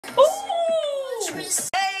Hey,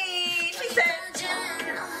 she said.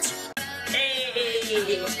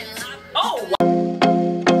 Hey. Oh.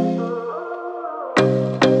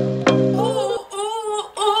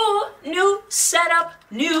 Ooh. New setup,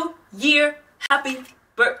 new year. Happy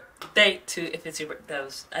birthday to, if it's your birthday.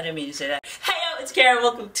 I didn't mean to say that. Hey yo, it's Karen.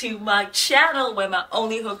 Welcome to my channel where my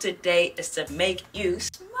only hope today is to make you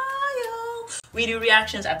smile. We do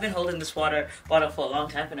reactions. I've been holding this water bottle for a long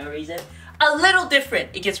time for no reason. A little different.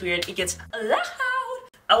 It gets weird. It gets loud.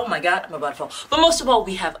 Oh my god, I'm about to fall. But most of all,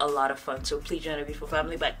 we have a lot of fun. So please join our beautiful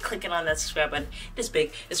family by clicking on that subscribe button. It's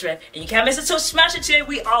big, it's red, and you can't miss it. So smash it today.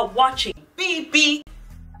 We are watching BIBI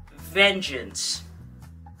Vengeance.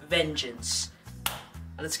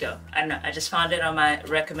 Let's go. I don't know. I just found it on my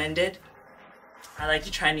recommended. I like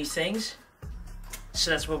to try new things. So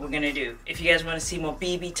that's what we're gonna do. If you guys want to see more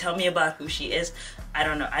BIBI, tell me about who she is. I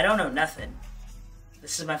don't know. I don't know nothing.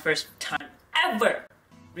 This is my first time ever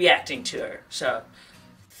reacting to her. So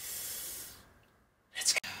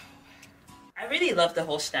let's go. I really love the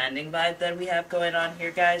whole standing vibe that we have going on here,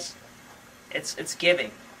 guys. It's giving.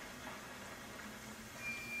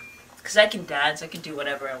 Cause I can dance, I can do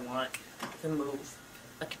whatever I want, I can move,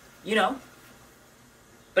 like, you know.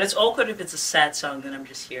 But it's awkward if it's a sad song, then I'm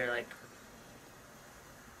just here like.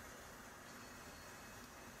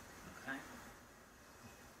 Okay.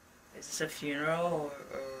 Is this a funeral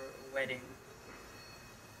or a wedding?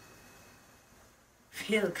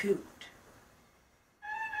 Feel cute.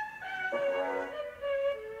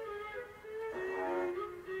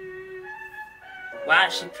 Wow,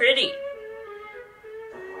 she's pretty.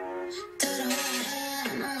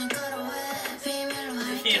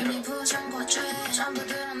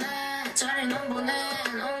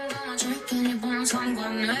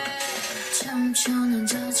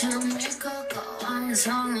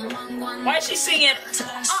 Why is she singing?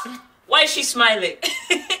 Why is she smiling?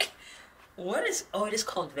 What is? Oh, it is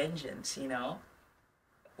called Vengeance. You know,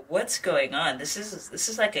 what's going on? This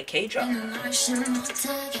is like a K-drama.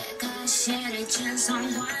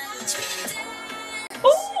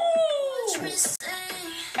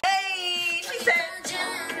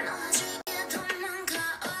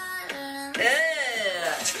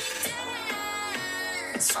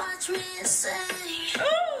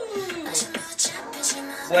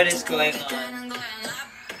 What is going on?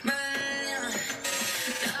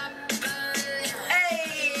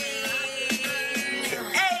 Hey!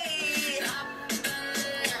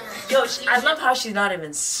 Yo, I love how she's not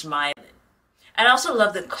even smiling. And I also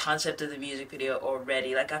love the concept of the music video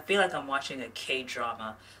already. Like, I feel like I'm watching a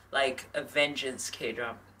K-drama. Like, a Vengeance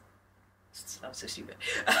K-drama. I'm so stupid.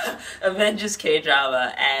 A Vengeance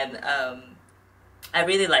K-drama. And, I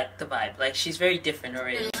really like the vibe. Like, she's very different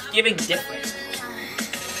already. Giving different.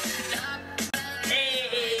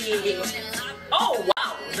 Hey! Oh,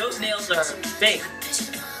 wow! Those nails are big.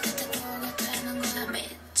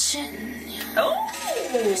 Oh!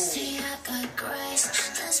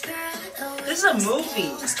 This is a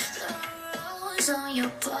movie.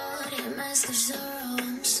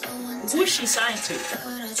 Who is she signed to?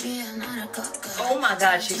 Oh my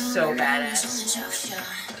god, she's so badass.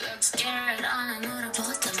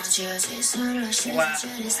 Wow.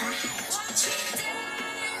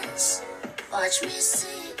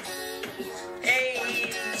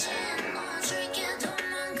 Hey.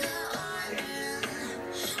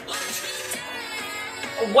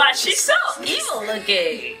 Wow, she's so evil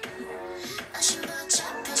looking.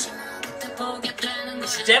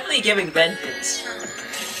 She's definitely giving vengeance.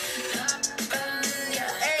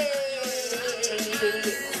 Hey.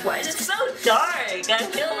 Why is it so dark? I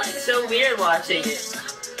feel like so weird watching it.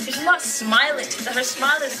 She's not smiling. Her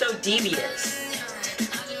smile is so devious.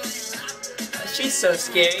 She's so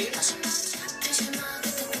scary.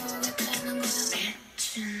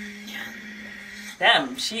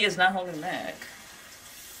 Damn, she is not holding back.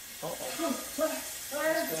 Uh-oh.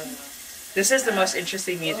 This is the most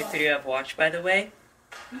interesting music video I've watched, by the way.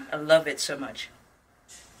 I love it so much.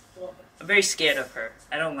 I'm very scared of her.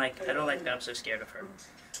 I don't like that I'm so scared of her.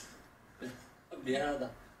 미안하다.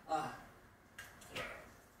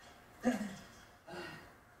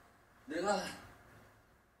 내가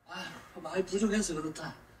많이 부족해서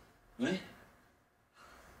그렇다. 왜?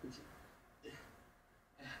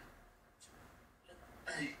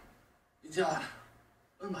 이제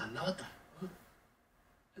얼마 안 남았다.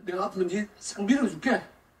 내가 앞으로 네 상 밀어줄게.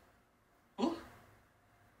 어?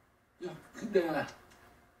 야, 근데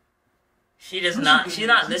she's not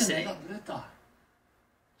listening.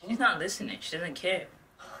 She's not listening. She doesn't care.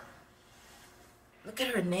 Look at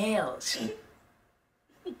her nails.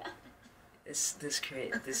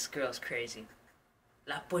 This girl's crazy.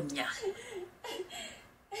 La puña.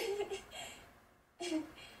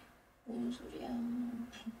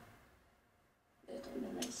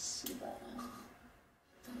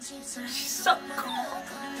 so cool.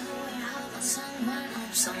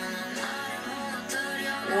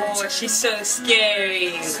 Oh, she's so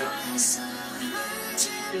scary.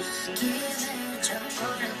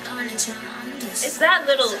 It's that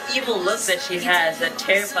little evil look that she has that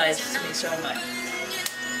terrifies me so much.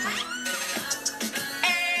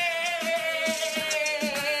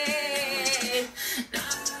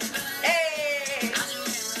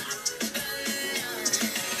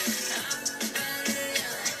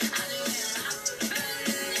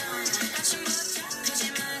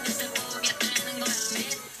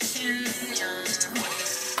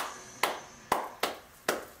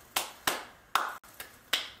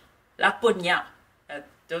 La punya.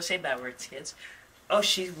 Don't say bad words, kids. Oh,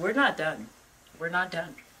 we're not done. We're not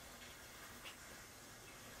done.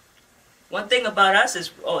 One thing about us is,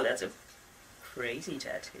 oh, that's a crazy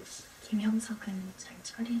tattoo. 김형석은 잘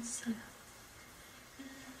처리했어요.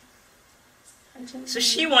 So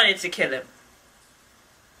she wanted to kill him.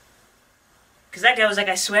 Because that guy was like,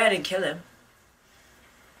 I swear I didn't kill him.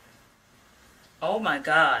 Oh my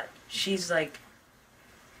god. She's like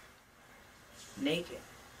naked.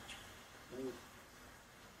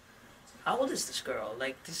 How old is this girl?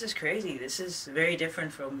 Like, this is crazy. This is very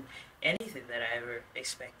different from anything that I ever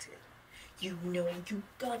expected. You know you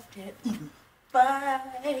got that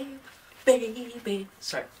vibe, baby.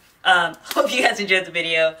 Sorry. Hope you guys enjoyed the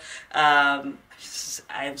video. I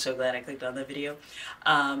am so glad I clicked on the video.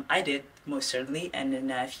 I did, most certainly. And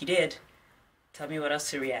then if you did, tell me what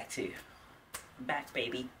else to react to. I'm back,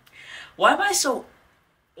 baby. Why am I so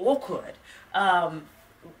awkward?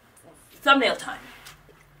 Thumbnail time.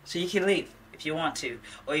 So you can leave if you want to,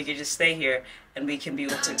 or you can just stay here and we can be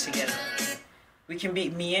awkward together. We can be,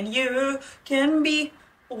 me and you can be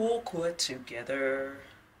awkward together.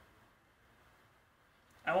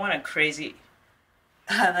 I want a crazy,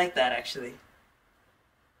 I like that actually.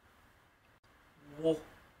 Whoa.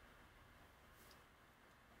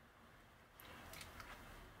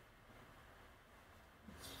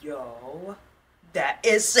 Yo, that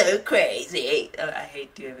is so crazy. I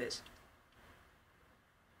hate doing this.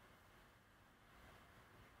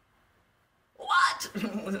 What?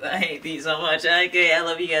 I hate these so much. Okay, I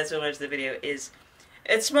love you guys so much. The video it's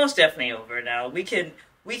most definitely over now. We can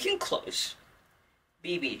close.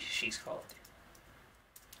 BIBI, she's called.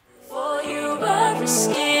 For you,